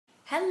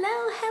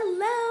Hello,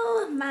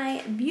 hello,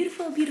 my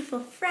beautiful, beautiful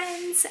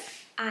friends.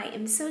 I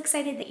am so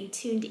excited that you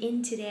tuned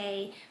in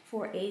today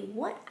for a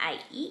what I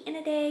eat in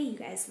a day. You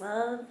guys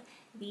love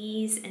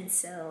these, and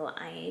so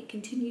I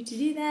continue to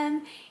do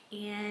them,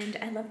 and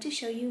I love to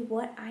show you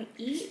what I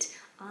eat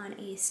on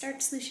a Starch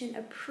Solution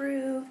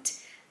approved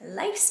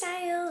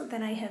lifestyle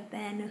that I have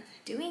been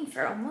doing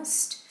for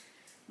almost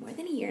more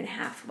than a year and a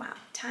half. Wow,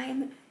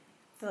 time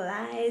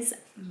flies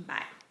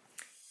by.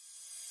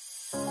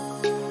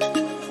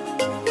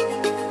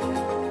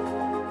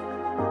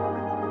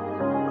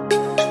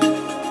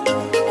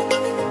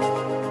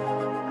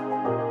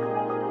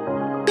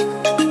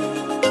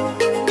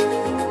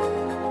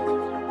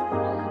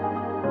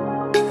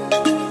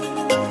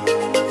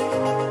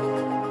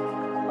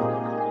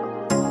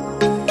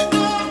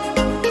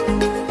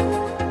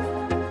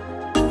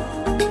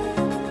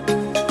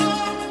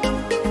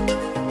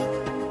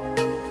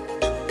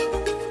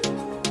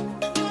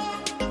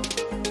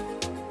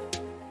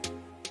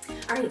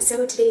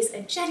 So today's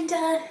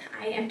agenda,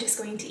 I am just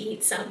going to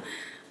eat some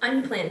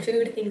unplanned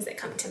food, things that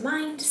come to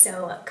mind.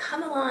 So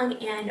come along,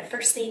 and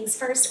first things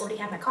first, already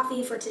have my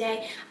coffee for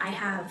today. I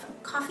have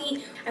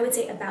coffee, I would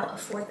say about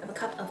 1/4 of a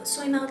cup of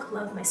soy milk.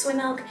 Love my soy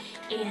milk,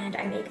 and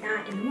I make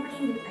that in the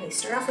morning. I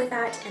start off with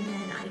that, and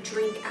then I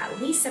drink at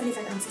least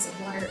 75 ounces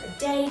of water a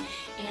day,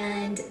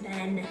 and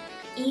then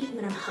eat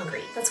when I'm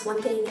hungry. That's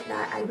one thing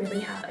that I really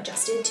have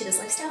adjusted to this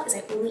lifestyle, is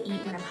I only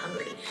eat when I'm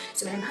hungry.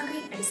 So when I'm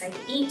hungry, I decide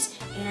to eat,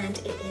 and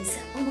it is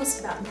almost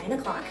about 9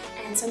 o'clock,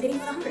 and so I'm getting a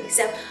little hungry.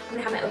 So I'm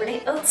gonna have my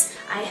overnight oats.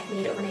 I have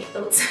made overnight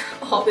oats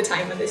all the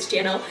time on this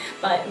channel,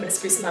 but I'm gonna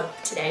spruce them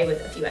up today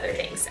with a few other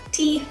things.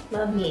 Tea,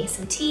 love me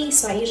some tea.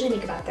 So I usually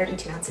make about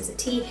 32 ounces of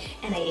tea,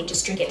 and I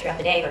just drink it throughout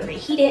the day or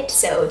reheat it.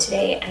 So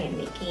today I am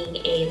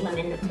making a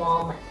lemon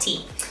balm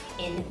tea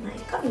in my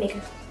coffee maker.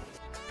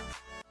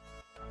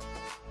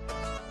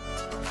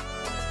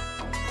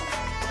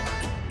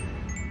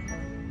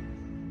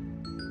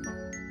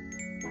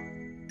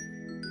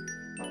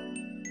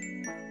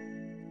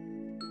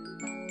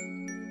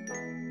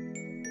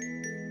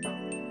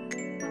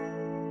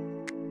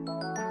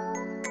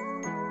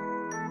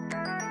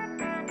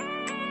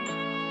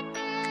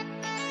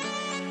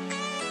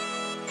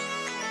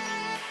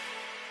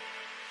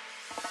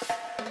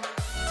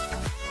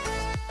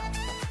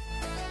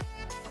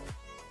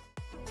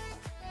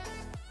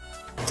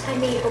 I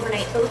made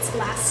overnight oats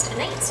last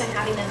night, so I'm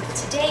having them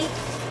today,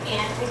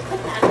 and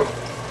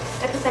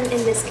I put them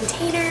in this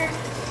container,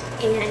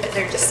 and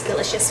they're just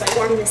delicious. So I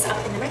warmed this up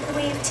in the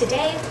microwave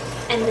today,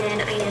 and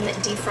then I am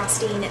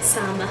defrosting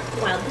some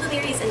wild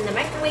blueberries in the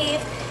microwave,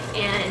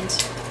 and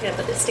I'm gonna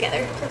put this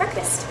together for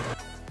breakfast.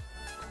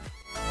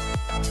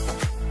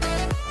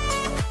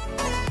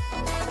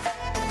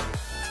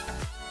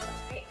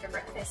 Alright, for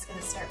breakfast, I'm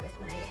gonna start with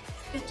my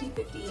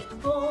 50-50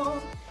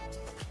 bowl.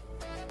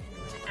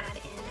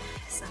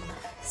 Some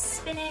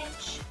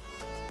spinach,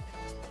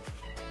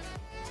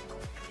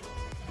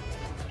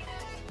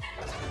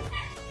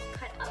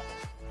 cut up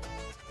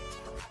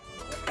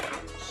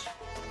cabbage,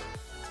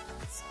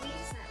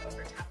 squeeze that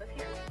over top of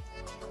here.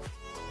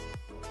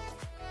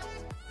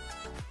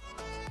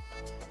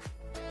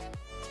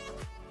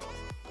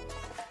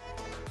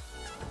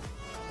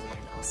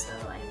 And also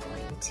I'm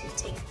going to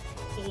take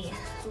a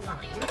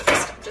lime,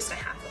 just a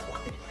half of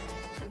one,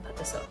 and put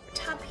this over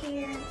top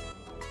here.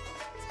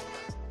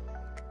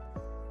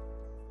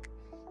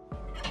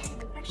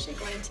 I'm actually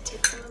going to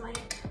take some of my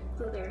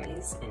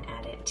blueberries and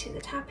add it to the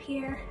top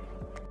here.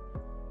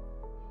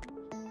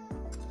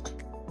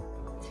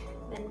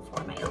 Then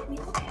for my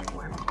oatmeal, I have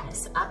warmed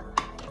this up,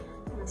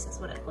 and this is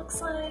what it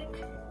looks like.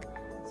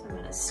 So I'm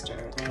going to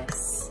stir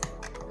this.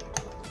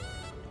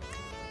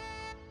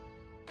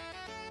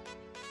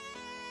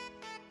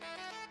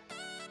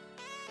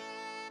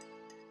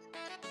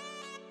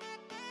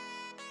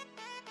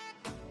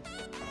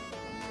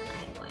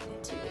 I'm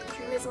going to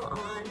drizzle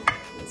on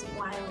these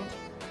wild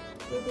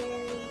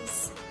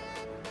blueberries.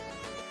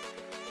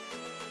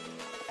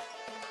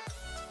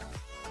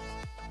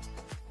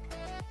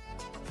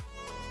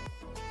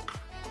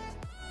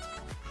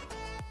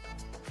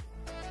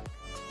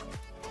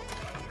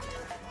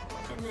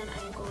 And then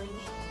I'm going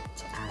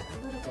to add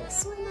a little bit of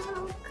soy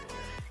milk.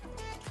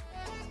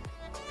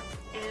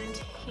 And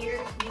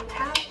here you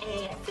have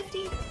a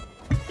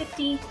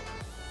 50-50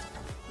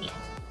 meal.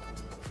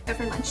 So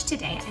for lunch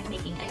today, I'm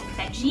making a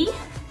veggie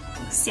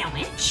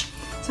sandwich.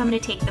 So I'm going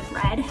to take the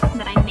bread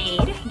that I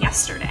made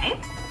yesterday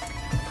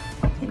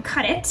and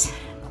cut it,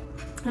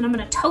 and I'm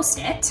going to toast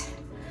it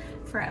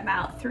for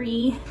about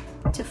 3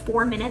 to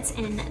 4 minutes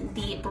in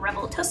the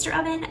Breville toaster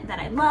oven that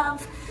I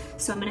love.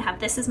 So I'm going to have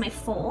this as my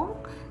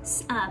full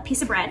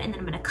piece of bread, and then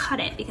I'm going to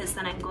cut it because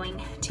then I'm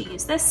going to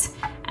use this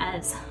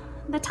as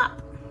the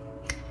top.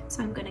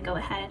 So I'm going to go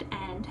ahead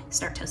and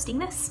start toasting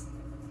this.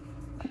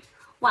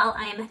 While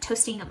I'm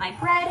toasting my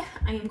bread,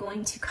 I am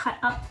going to cut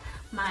up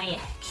my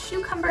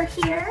cucumber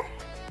here.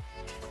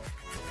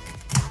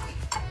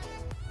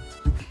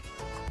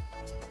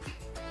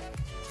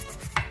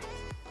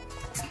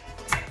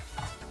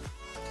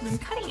 I'm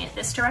cutting it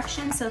this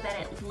direction so that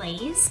it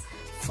lays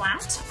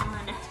flat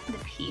on the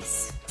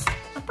piece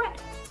of bread.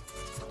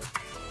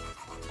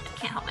 I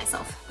can't help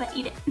myself but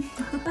eat it.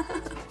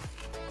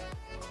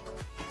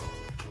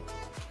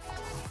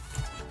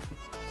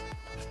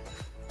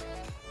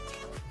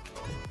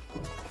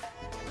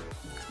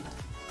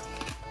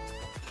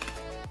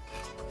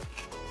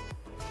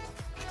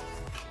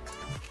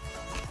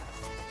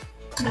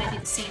 I'm gonna do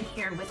the same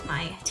here with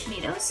my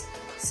tomatoes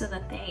so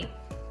that they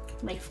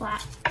lay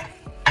flat.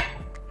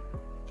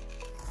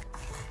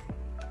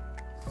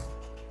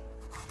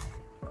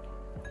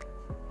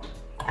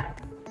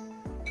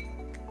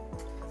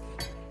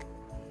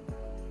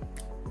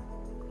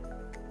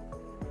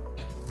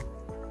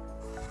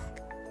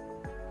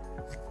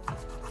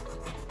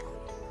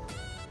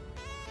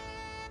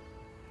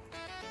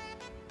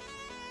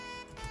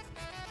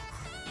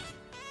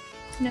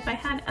 And if I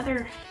had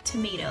other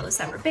tomatoes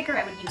that were bigger,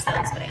 I would use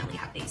those, but I only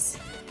have these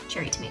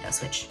cherry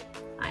tomatoes, which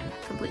I'm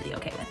completely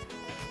okay with.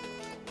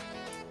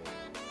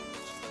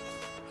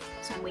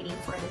 So I'm waiting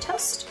for the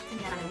toast, and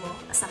then I will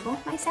assemble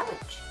my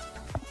sandwich.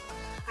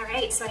 All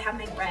right, so I have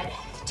my bread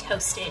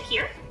toasted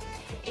here,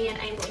 and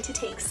I'm going to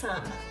take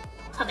some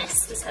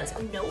hummus. This has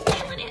no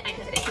oil in it. I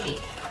know that it can be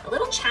a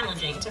little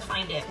challenging to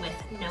find it with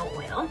no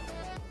oil.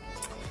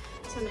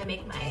 So I'm gonna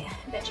make my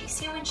veggie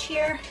sandwich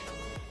here.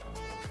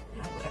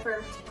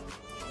 Whatever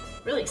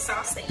really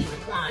sauce that you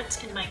would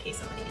want. In my case,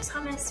 I'm going to use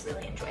hummus.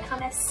 Really enjoy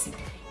hummus.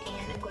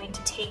 And I'm going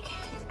to take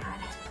and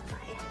add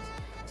my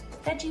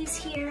veggies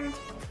here.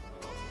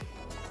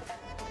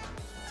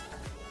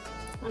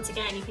 Once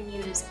again, you can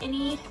use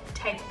any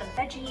type of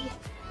veggie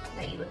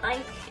that you would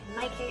like. In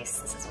my case,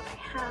 this is what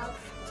I have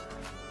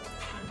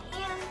on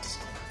hand.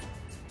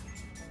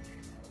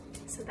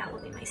 So that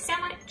will be my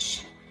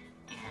sandwich.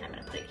 And I'm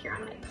going to put it here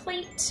on my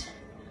plate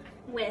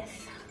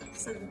with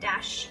some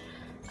dash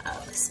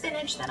of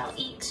spinach that I'll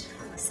eat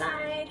on the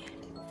side,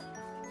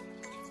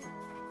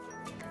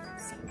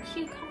 some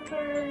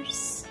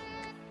cucumbers.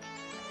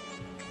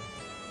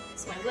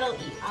 So I will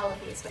eat all of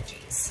these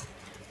veggies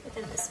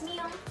within this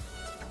meal.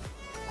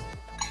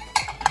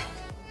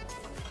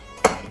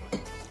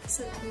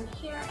 So then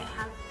here I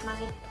have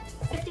my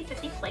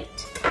 50-50 plate.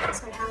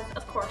 So I have,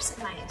 of course,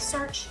 my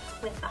starch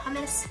with the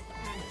hummus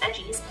and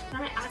veggies, and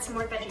I'm gonna add some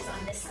more veggies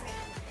on this side.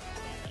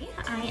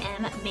 I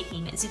am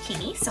making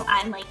zucchini, so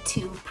I like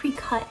to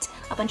pre-cut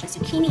a bunch of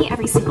zucchini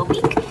every single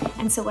week.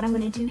 And so what I'm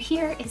going to do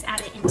here is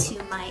add it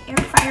into my air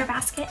fryer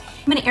basket.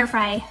 I'm going to air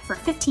fry for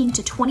 15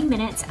 to 20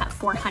 minutes at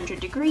 400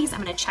 degrees.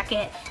 I'm going to check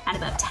it at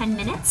about 10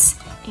 minutes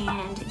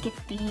and get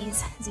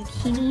these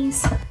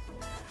zucchinis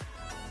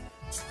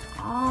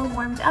all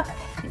warmed up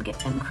and get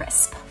them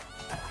crisp.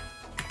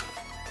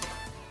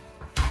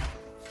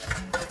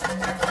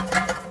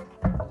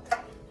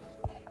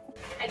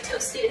 I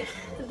toasted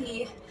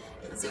the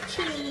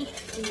zucchini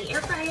in the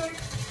air fryer,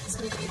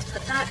 so I'm going to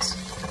put that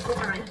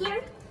over on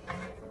here.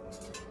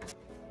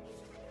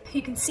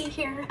 You can see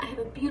here I have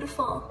a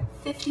beautiful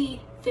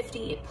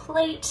 50-50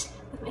 plate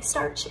with my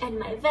starch and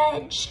my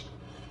veg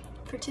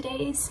for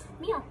today's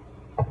meal.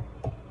 All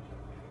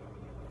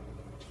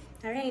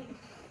right,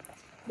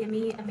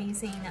 yummy,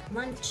 amazing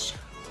lunch.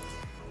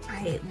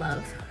 I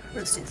love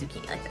roasted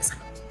zucchini like this.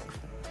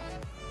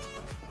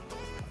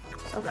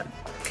 So good.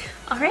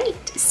 All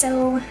right,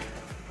 so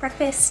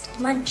breakfast,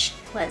 lunch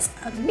was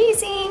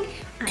amazing.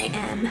 I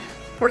am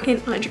working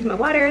on drinking my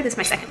water. This is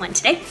my second one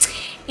today.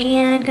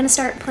 And gonna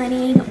start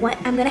planning what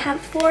I'm gonna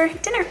have for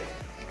dinner.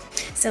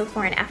 So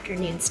for an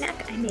afternoon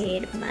snack, I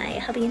made my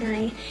hubby and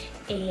I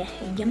a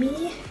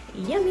yummy,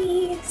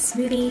 yummy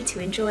smoothie to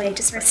enjoy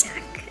just for a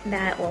snack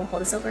that will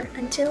hold us over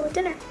until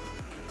dinner.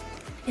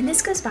 And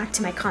this goes back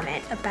to my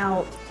comment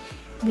about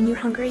when you're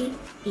hungry,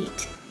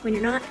 eat. When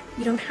you're not,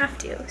 you don't have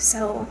to.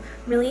 So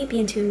really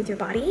be in tune with your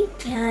body,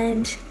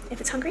 and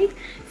if it's hungry,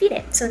 feed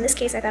it. So in this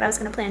case, I thought I was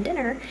gonna plan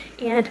dinner,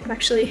 and I'm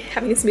actually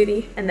having a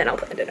smoothie and then I'll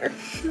plan dinner.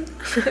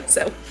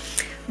 So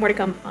more to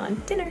come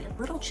on dinner.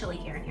 A little chilly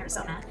here in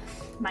Arizona.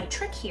 My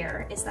trick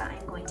here is that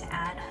I'm going to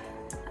add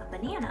a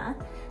banana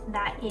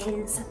that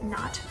is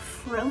not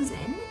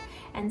frozen,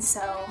 and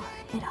so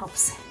it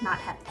helps not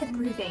have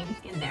everything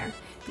in there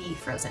be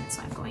frozen.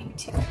 So I'm going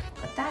to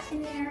put that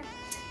in there.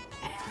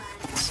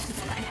 And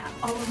then I have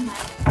all of my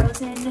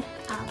frozen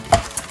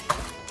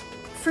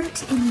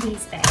fruit in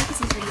these bags,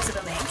 these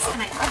reusable bags,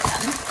 and I love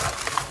them.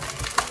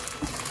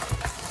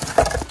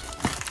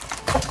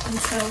 And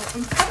so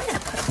I'm probably going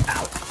to put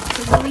about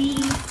 3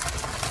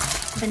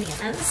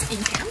 bananas in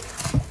here.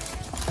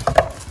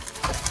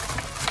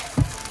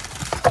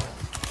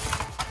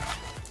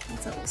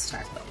 That's what we'll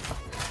start with.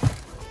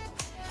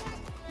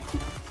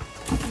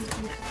 And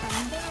then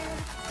from there,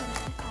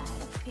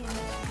 put it in the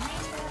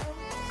mango.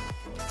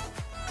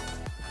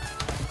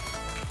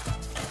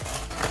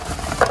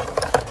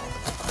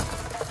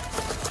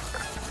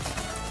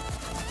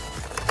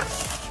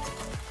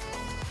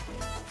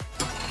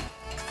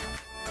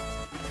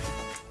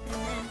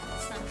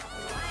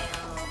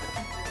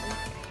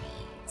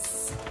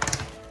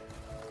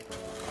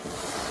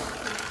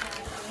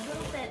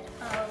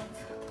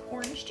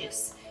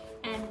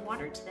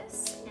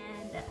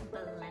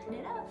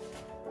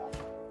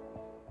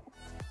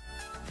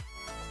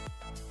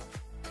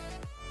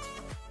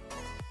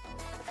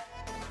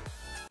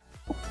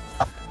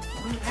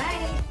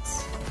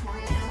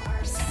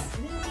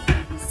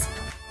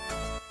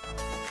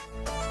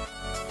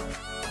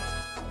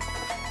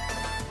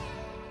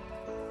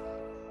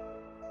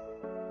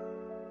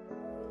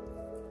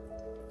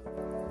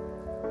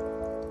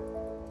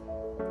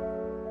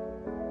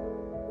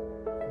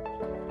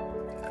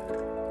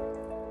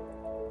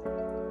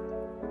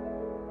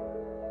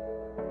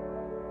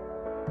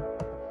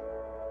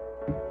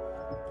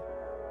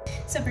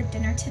 So for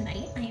dinner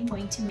tonight, I am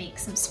going to make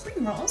some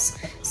spring rolls.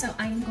 So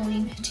I'm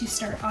going to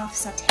start off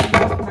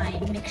sauteing my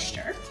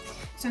mixture.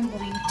 So I'm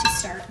going to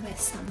start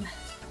with some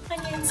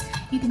onions.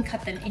 You can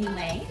cut them any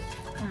way.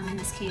 In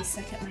this case,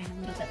 I cut mine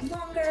a little bit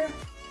longer.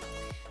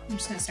 I'm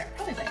just gonna start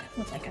probably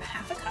with like a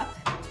half a cup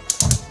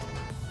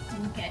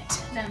and get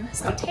them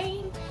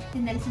sauteing.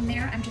 And then from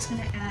there, I'm just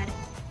gonna add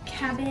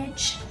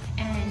cabbage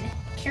and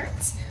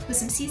carrots with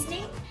some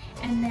seasoning.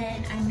 And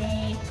then I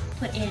may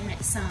put in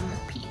some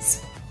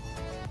peas.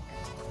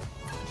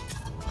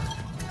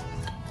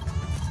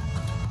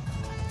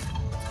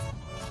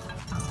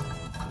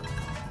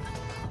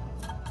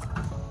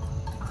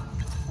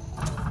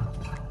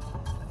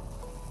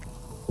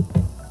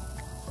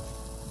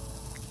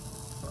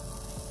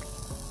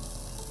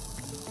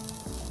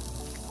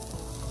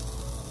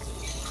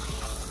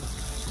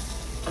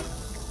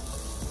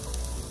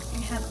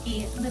 Have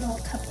a little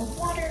cup of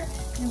water,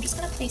 and I'm just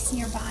going to place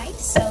nearby,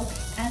 so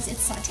as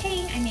it's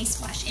sauteing I may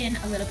splash in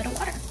a little bit of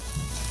water.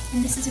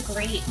 And this is a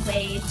great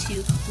way to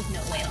cook with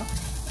no oil,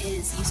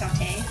 is you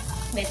saute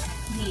with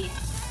the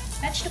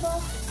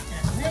vegetable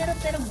and a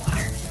little bit of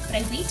water. But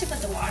I wait to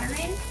put the water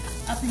in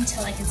up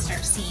until I can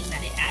start seeing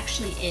that it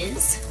actually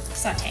is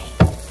sauteing.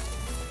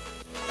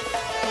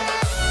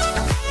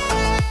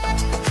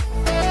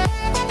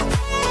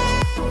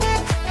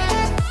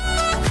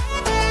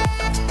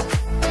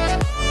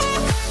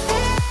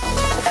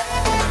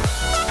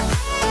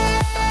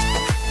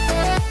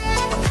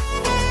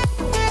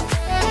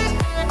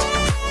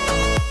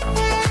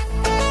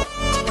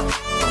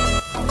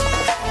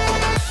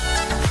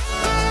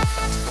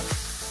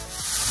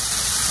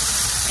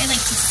 I like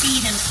to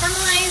see them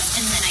caramelize,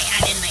 and then I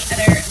add in my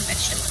other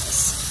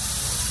vegetables.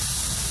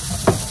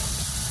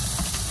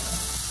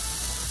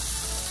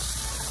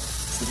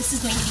 So this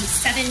is going to be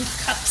 7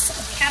 cups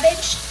of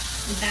cabbage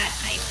that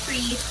I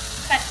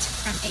pre-cut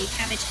from a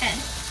cabbage head.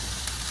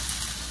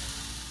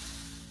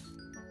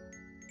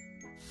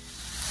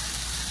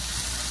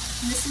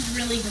 And this is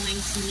really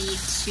going to need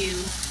to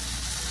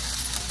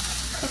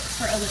cook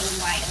for a little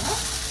while.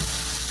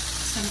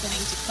 So I'm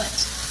going to put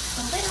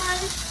the lid on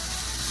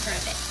for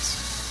a bit.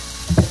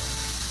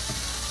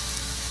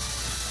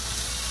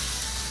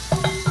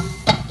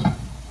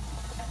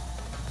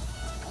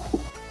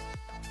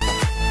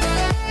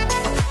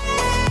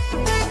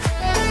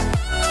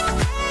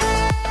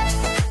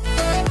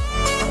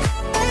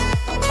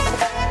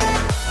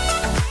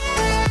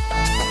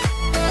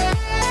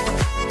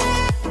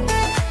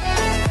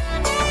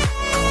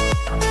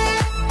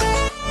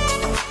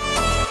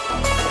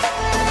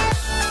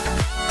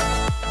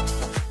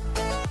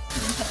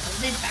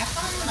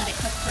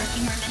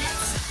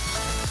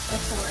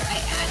 Before I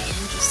add in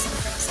just some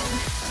frozen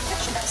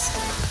vegetables.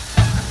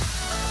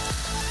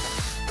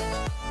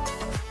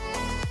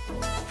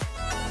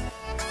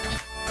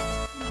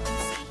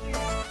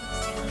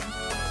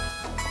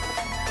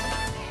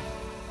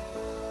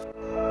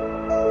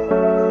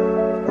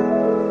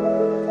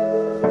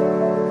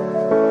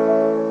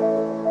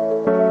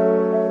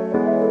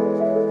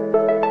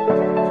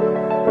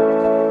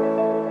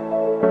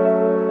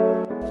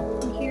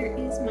 And here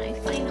is my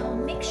final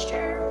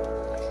mixture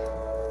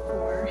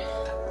for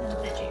the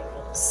veggie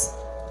rolls.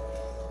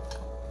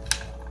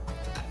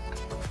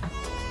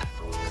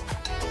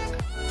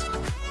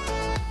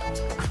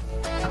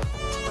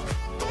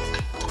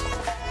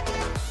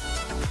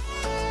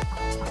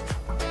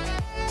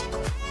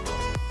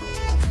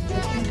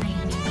 And I am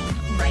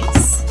making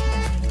rice.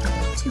 I'm going to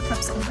put 2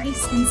 cups of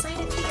rice inside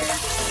of here.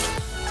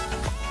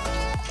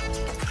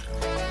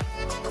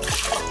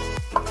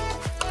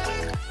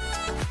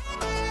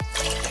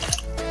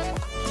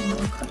 And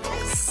we'll cook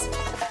this.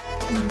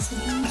 And this will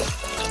be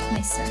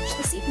my starch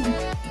this evening.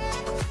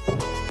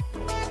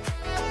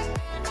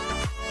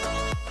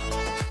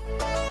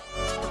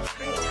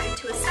 Alright, time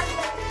to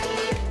assemble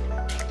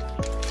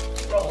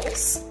the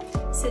rolls.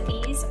 So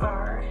these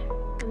are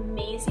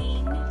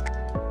amazing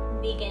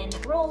vegan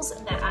rolls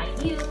that I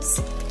use,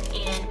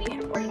 and we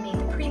have already made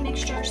the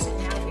pre-mixture, so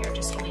now we are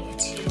just going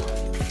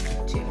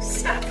to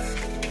stuff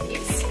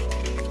these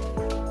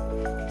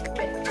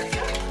with our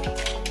dough.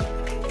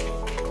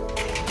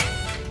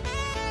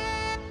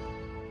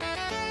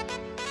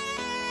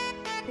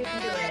 We can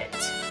do it at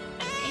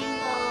an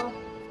angle,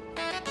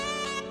 and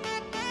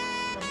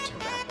to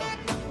wrap them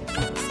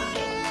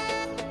inside.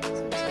 So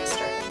I'm just going to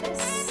start with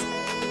this,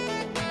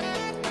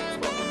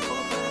 fold them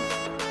over.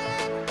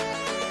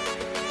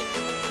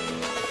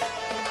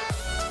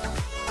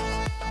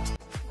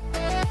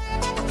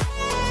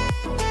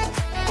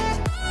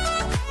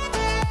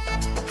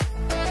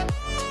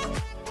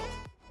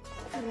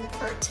 And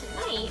for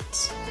tonight,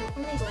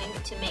 I'm only going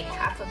to make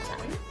half of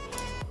them,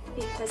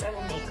 because I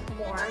will make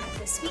more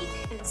this week,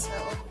 and so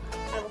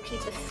I will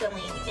keep the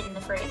filling in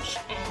the fridge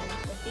and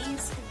with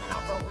these, and then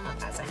I'll roll them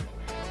up as I'm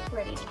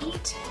ready to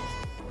eat.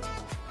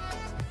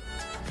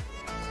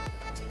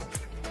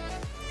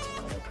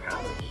 I'll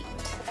probably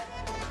eat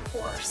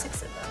 4 or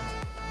 6 of them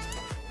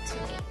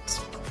tonight.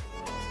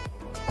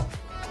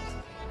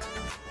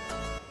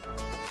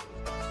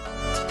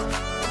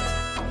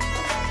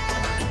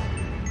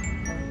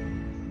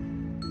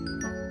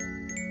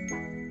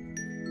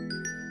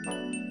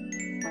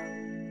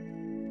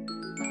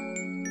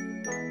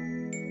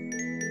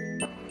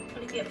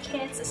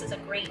 kids, this is a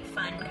great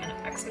fun kind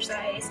of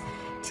exercise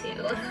to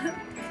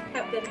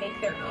have them make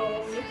their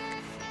own.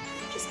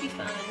 Just be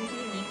fun,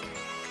 unique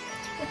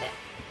with it.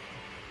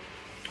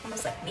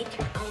 Almost like make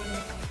your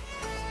own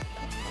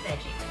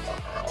veggie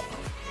world.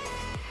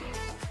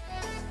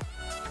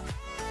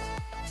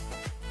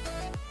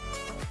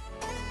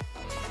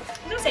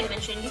 And as I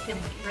mentioned, you can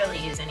really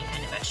use any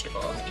kind of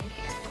vegetable in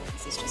here.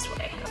 This is just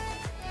what I have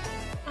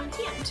on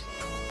hand.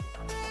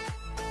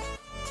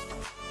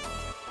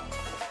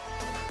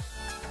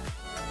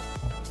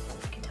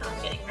 You can tell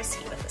I'm getting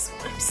risky with this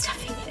one. I'm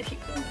stuffing it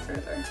even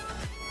further.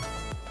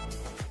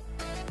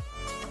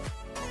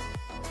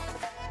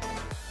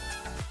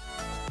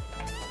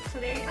 So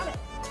there you have it.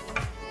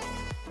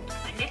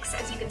 My mix,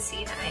 as you can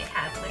see, that I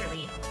have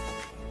literally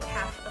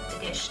half of the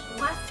dish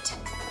left.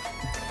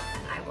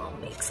 And I will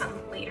make some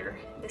later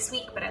this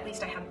week, but at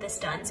least I have this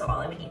done, so all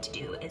I would need to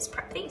do is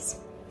prep these.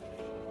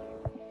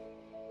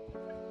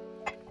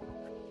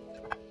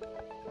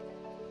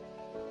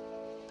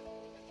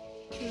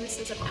 And this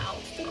is about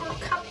 4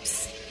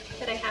 cups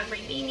that I have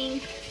remaining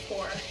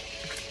for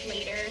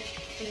later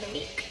in the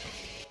week.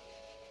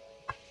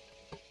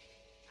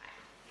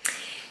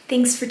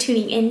 Thanks for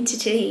tuning in to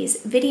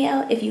today's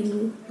video. If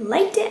you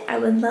liked it, I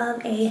would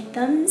love a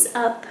thumbs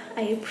up.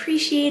 I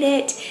appreciate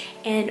it.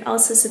 And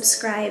also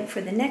subscribe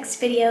for the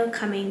next video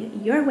coming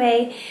your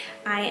way.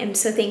 I am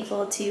so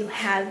thankful to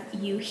have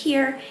you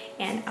here,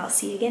 and I'll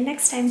see you again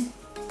next time.